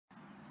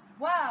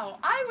Wow,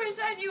 I wish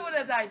I knew what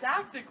a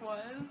didactic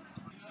was.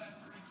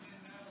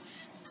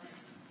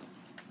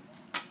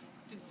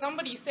 Did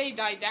somebody say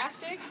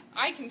didactic?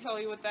 I can tell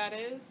you what that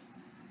is.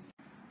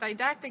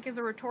 Didactic is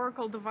a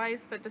rhetorical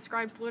device that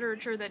describes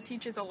literature that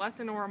teaches a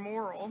lesson or a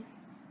moral.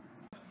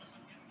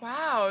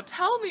 Wow,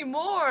 tell me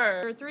more!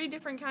 There are 3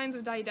 different kinds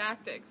of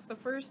didactics. The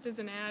first is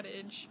an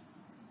adage.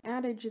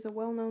 Adage is a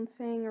well-known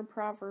saying or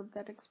proverb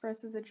that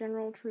expresses a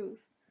general truth.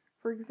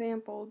 For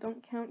example,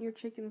 don't count your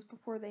chickens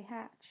before they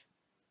hatch.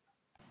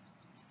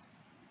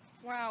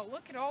 Wow,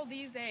 look at all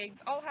these eggs.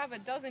 I'll have a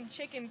dozen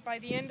chickens by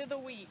the end of the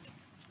week.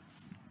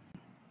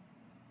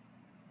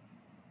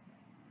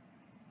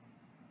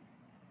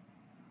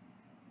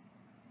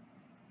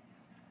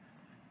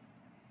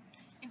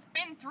 It's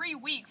been 3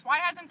 weeks. Why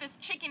hasn't this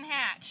chicken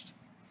hatched?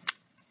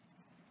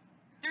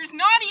 There's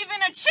not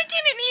even a chicken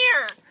in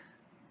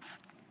here!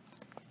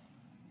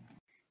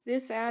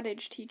 This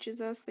adage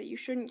teaches us that you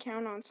shouldn't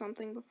count on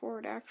something before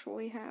it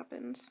actually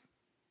happens.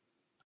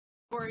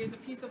 Story is a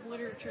piece of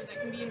literature that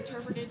can be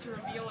interpreted to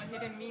reveal a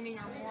hidden meaning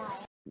or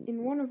moral.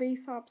 In one of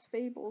Aesop's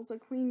fables, a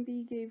queen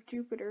bee gave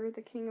Jupiter,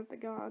 the king of the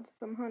gods,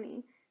 some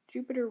honey.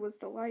 Jupiter was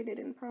delighted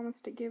and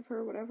promised to give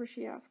her whatever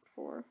she asked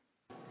for.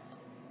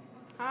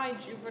 Hi,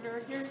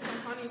 Jupiter. Here's some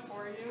honey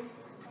for you.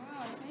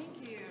 Wow,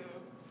 thank you.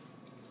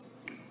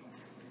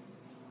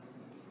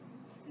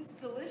 It's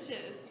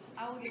delicious.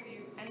 I will give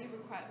you any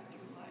request you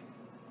would like.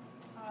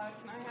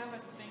 Can I have a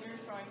stinger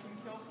so I can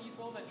kill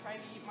people that try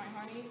to eat my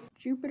honey?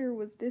 Jupiter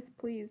was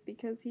displeased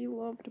because he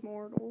loved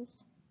mortals.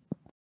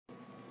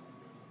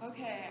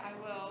 Okay, I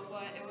will,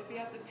 but it would be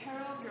at the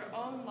peril of your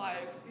own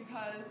life,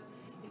 because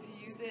if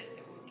you use it,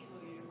 it will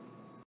kill you.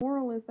 The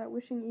moral is that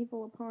wishing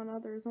evil upon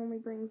others only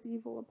brings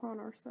evil upon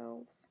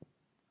ourselves.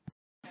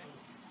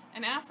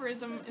 An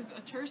aphorism is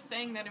a terse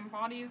saying that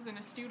embodies an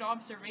astute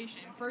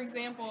observation. For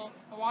example,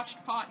 a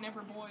watched pot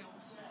never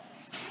boils.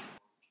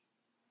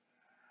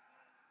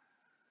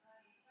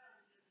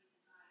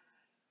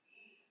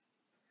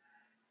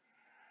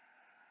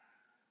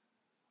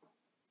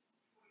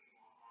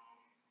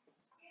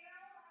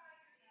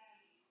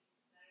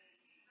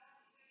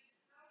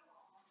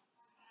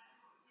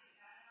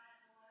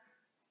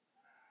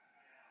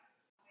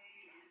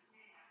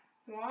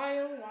 Why,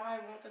 oh why,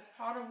 won't this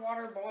pot of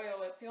water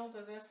boil? It feels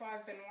as if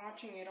I've been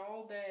watching it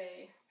all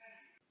day.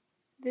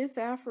 This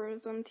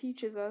aphorism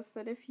teaches us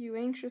that if you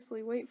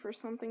anxiously wait for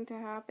something to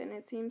happen,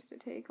 it seems to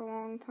take a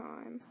long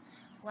time.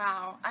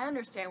 Wow, I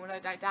understand what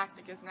a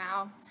didactic is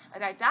now. A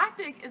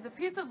didactic is a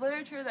piece of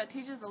literature that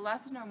teaches a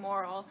lesson or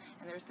moral,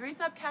 and there's 3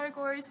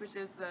 subcategories, which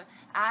is the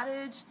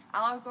adage,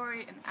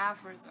 allegory, and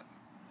aphorism.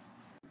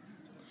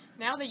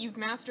 Now that you've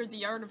mastered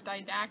the art of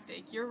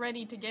didactic, you're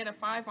ready to get a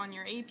 5 on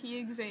your AP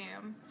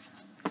exam.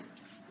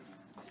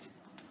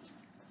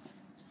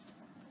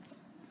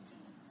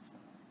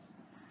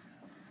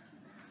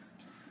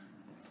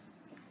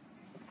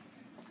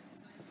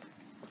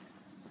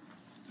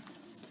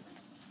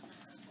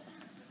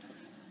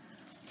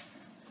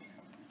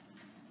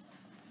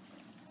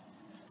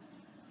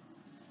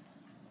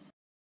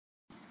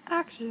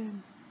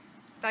 Action.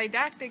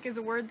 Didactic is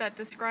a word that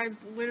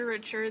describes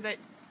literature that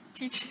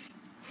teaches...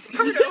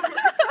 Start over.